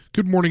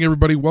Good morning,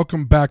 everybody.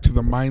 Welcome back to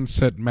the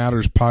Mindset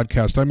Matters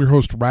podcast. I'm your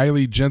host,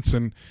 Riley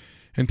Jensen,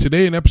 and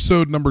today in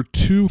episode number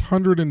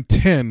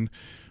 210,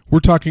 we're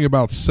talking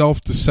about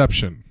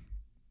self-deception.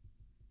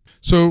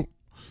 So,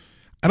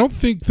 I don't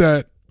think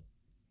that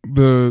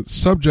the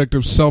subject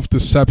of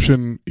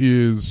self-deception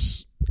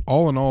is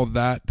all in all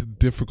that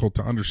difficult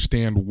to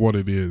understand what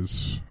it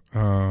is.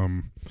 I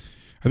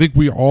think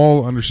we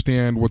all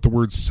understand what the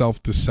word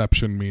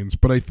self-deception means,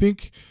 but I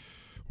think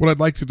what I'd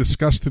like to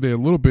discuss today a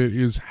little bit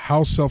is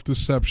how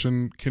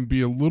self-deception can be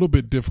a little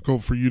bit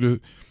difficult for you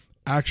to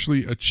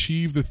actually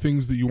achieve the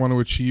things that you want to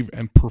achieve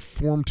and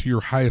perform to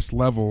your highest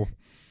level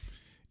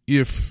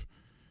if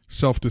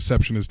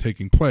self-deception is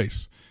taking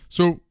place.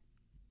 So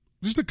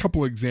just a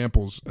couple of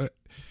examples.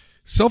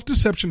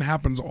 Self-deception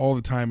happens all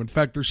the time. In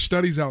fact, there's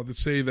studies out that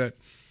say that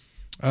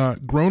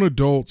grown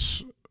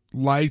adults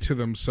lie to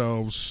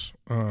themselves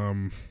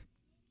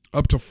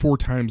up to 4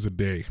 times a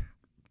day.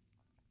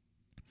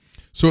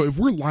 So if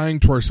we're lying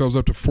to ourselves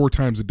up to 4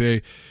 times a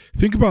day,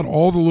 think about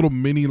all the little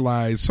mini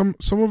lies. Some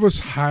of us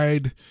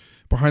hide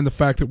behind the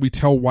fact that we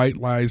tell white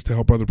lies to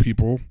help other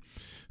people.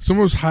 Some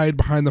of us hide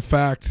behind the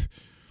fact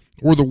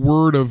or the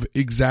word of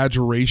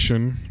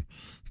exaggeration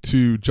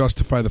to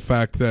justify the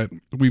fact that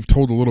we've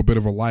told a little bit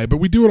of a lie. But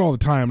we do it all the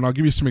time, and I'll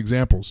give you some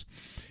examples.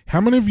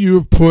 How many of you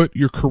have put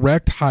your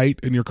correct height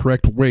and your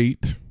correct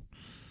weight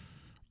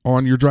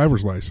on your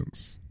driver's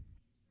license?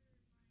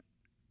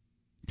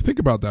 Think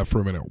about that for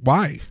a minute.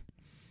 Why?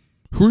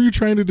 Who are you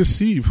trying to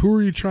deceive? Who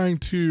are you trying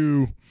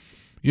to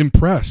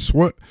impress?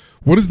 What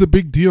is the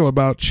big deal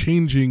about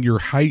changing your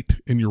height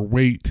and your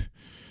weight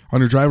on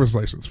your driver's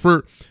license?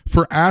 For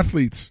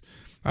athletes,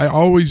 I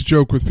always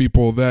joke with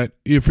people that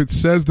if it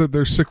says that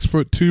they're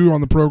 6'2" on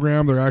the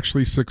program, they're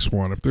actually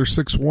 6'1". If they're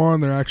 6'1",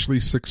 they're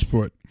actually 6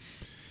 foot.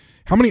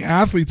 How many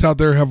athletes out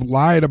there have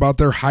lied about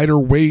their height or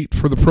weight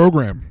for the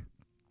program?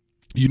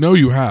 You know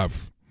you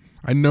have.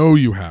 I know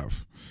you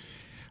have.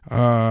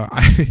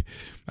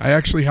 I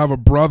actually have a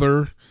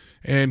brother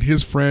and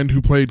his friend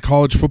who played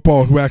college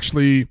football who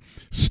actually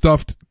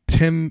stuffed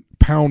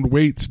 10-pound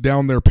weights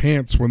down their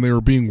pants when they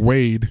were being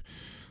weighed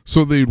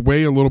so they'd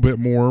weigh a little bit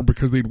more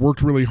because they'd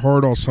worked really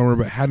hard all summer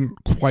but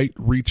hadn't quite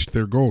reached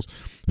their goals.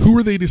 Who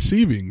are they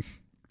deceiving?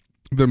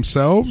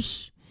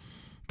 Themselves?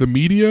 The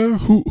media?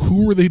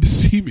 Who are they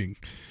deceiving?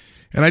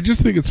 And I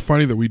just think it's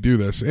funny that we do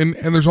this. And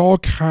there's all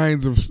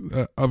kinds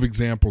of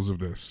examples of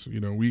this. You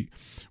know, we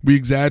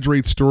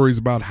exaggerate stories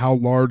about how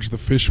large the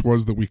fish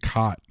was that we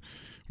caught.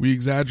 We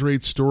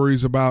exaggerate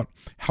stories about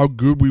how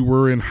good we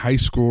were in high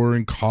school or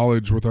in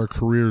college with our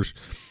careers.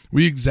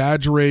 We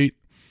exaggerate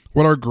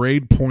what our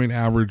grade point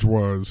average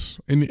was.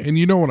 And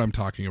you know what I'm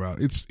talking about.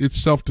 It's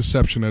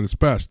self-deception at its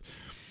best.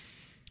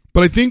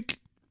 But I think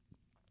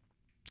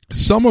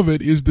some of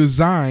it is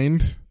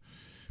designed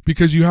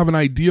because you have an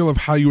ideal of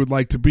how you would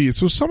like to be.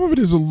 So some of it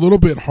is a little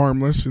bit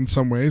harmless in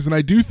some ways. And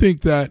I do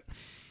think that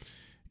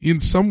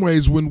in some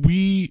ways when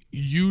we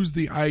use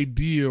the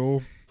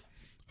ideal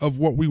of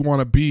what we want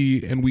to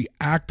be and we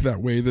act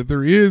that way, that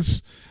there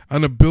is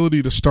an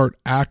ability to start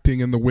acting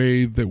in the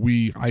way that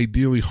we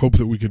ideally hope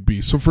that we could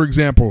be. So for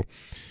example,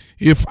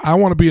 if I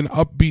want to be an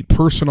upbeat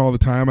person all the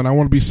time and I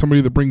want to be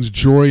somebody that brings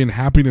joy and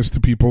happiness to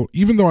people,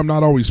 even though I'm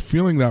not always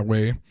feeling that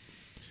way,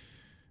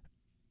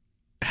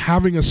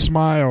 having a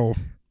smile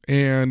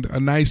and a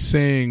nice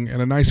saying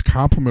and a nice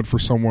compliment for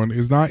someone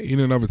is not in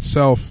and of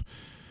itself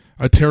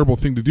a terrible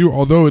thing to do,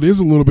 although it is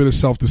a little bit of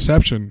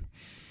self-deception.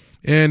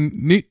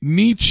 And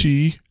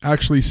Nietzsche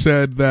actually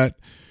said that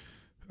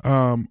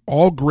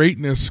all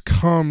greatness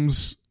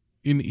comes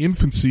in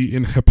infancy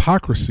in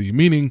hypocrisy,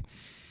 meaning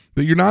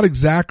that you're not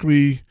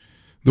exactly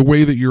the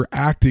way that you're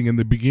acting in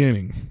the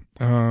beginning.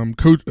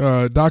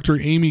 Dr.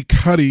 Amy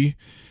Cuddy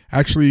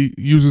actually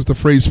uses the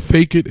phrase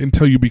fake it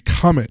until you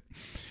become it.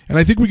 And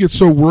I think we get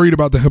so worried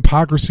about the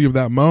hypocrisy of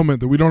that moment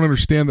that we don't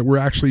understand that we're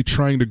actually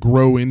trying to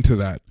grow into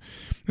that.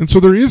 And so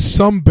there is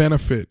some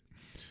benefit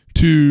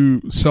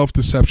to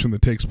self-deception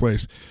that takes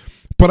place.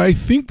 But I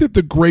think that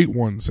the great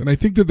ones, and I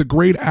think that the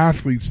great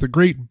athletes, the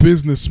great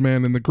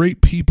businessmen, and the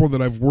great people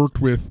that I've worked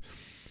with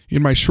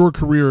in my short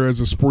career as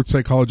a sports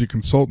psychology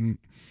consultant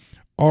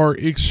are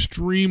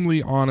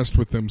extremely honest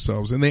with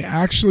themselves. And they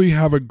actually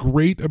have a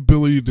great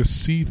ability to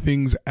see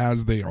things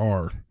as they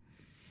are.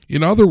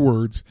 In other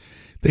words,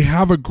 they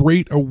have a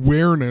great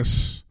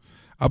awareness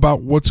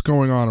about what's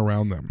going on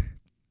around them.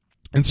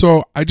 And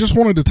so I just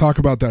wanted to talk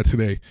about that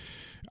today.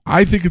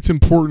 I think it's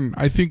important.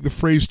 I think the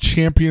phrase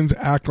champions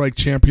act like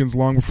champions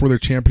long before they're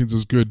champions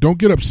is good. Don't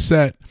get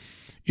upset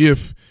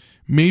if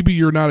maybe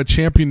you're not a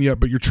champion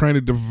yet, but you're trying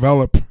to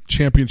develop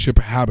championship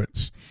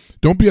habits.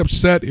 Don't be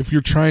upset if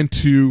you're trying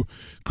to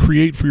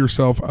create for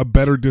yourself a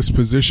better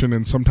disposition,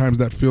 and sometimes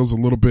that feels a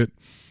little bit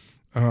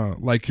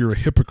like you're a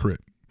hypocrite.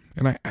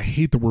 And I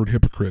hate the word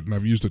hypocrite, and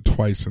I've used it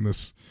twice in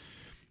this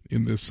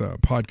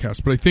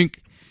podcast. But I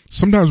think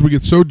sometimes we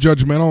get so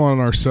judgmental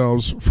on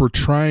ourselves for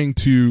trying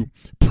to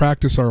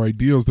practice our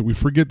ideals that we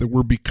forget that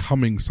we're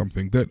becoming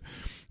something, that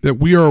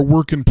we are a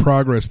work in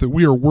progress, that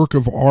we are a work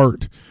of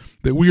art,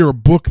 that we are a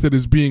book that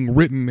is being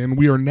written and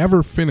we are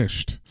never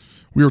finished.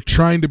 We are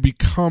trying to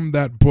become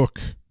that book.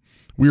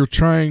 We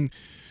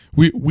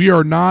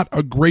are not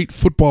a great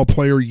football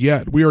player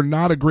yet. We are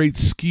not a great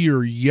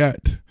skier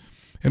yet.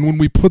 And when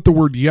we put the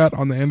word yet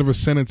on the end of a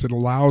sentence, it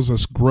allows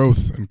us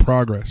growth and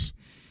progress.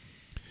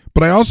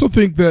 But I also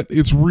think that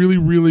it's really,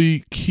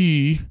 really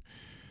key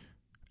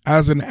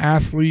as an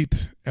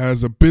athlete,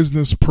 as a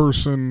business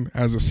person,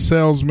 as a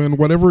salesman,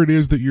 whatever it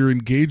is that you're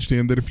engaged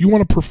in, that if you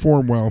want to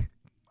perform well,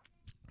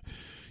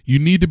 you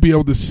need to be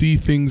able to see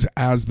things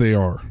as they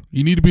are.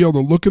 You need to be able to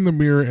look in the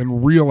mirror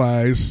and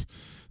realize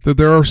that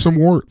there are some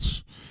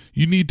warts.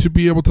 You need to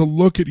be able to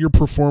look at your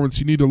performance.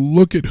 You need to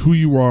look at who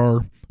you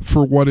are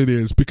for what it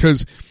is.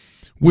 Because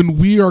when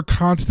we are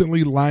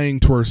constantly lying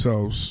to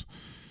ourselves,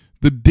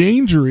 the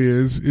danger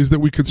is that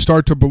we could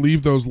start to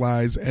believe those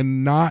lies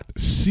and not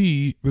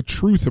see the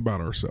truth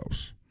about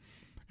ourselves.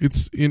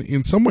 It's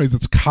in some ways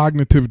it's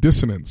cognitive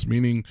dissonance,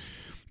 meaning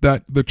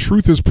that the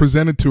truth is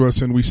presented to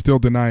us and we still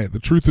deny it. The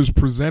truth is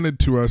presented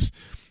to us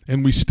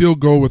and we still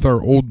go with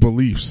our old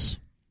beliefs.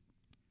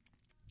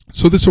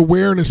 So this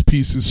awareness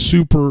piece is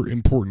super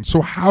important.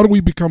 So how do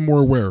we become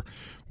more aware?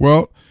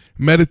 Well,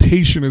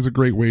 meditation is a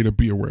great way to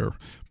be aware.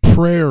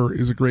 Prayer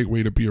is a great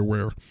way to be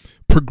aware.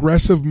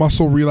 Progressive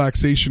muscle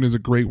relaxation is a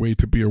great way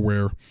to be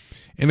aware.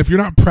 And if you're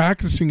not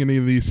practicing any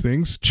of these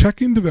things,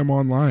 check into them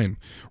online.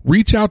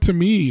 Reach out to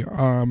me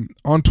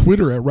on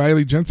Twitter at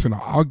Riley Jensen.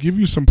 I'll give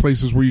you some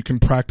places where you can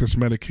practice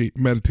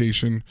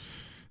meditation.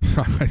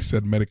 I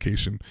said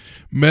medication.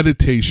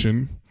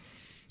 Meditation,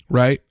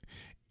 right?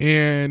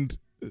 And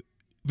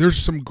there's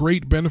some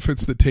great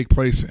benefits that take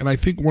place. And I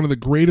think one of the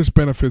greatest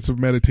benefits of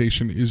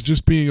meditation is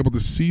just being able to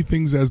see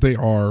things as they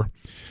are,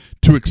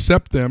 to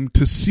accept them,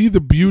 to see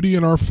the beauty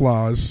in our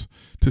flaws,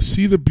 to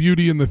see the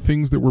beauty in the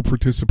things that we're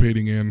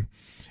participating in,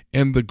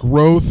 and the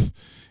growth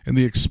and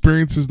the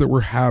experiences that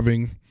we're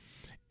having,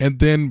 and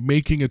then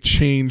making a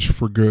change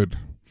for good.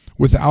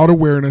 Without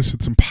awareness,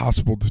 it's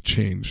impossible to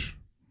change.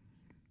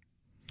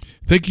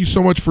 Thank you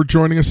so much for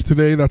joining us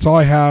today. That's all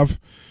I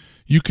have.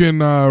 You can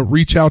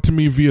reach out to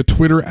me via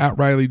Twitter at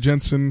Riley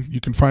Jensen.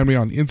 You can find me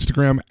on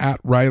Instagram at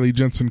Riley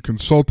Jensen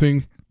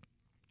Consulting.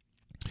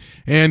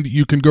 And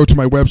you can go to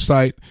my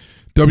website,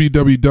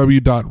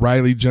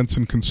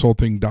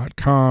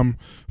 www.rileyjensenconsulting.com,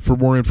 for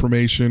more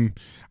information.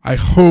 I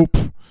hope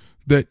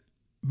that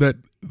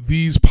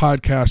these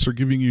podcasts are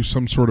giving you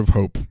some sort of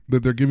hope,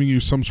 that they're giving you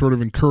some sort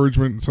of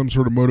encouragement and some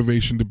sort of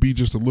motivation to be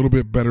just a little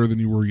bit better than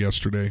you were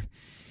yesterday.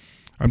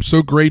 I'm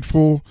so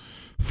grateful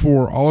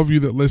for all of you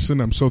that listen.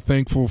 I'm so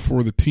thankful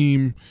for the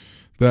team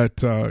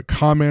that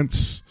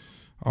comments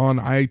on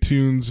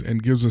iTunes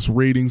and gives us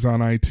ratings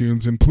on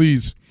iTunes. And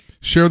please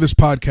share this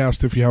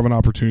podcast if you have an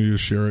opportunity to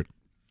share it.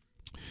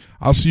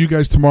 I'll see you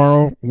guys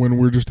tomorrow when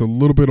we're just a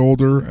little bit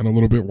older and a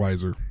little bit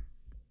wiser.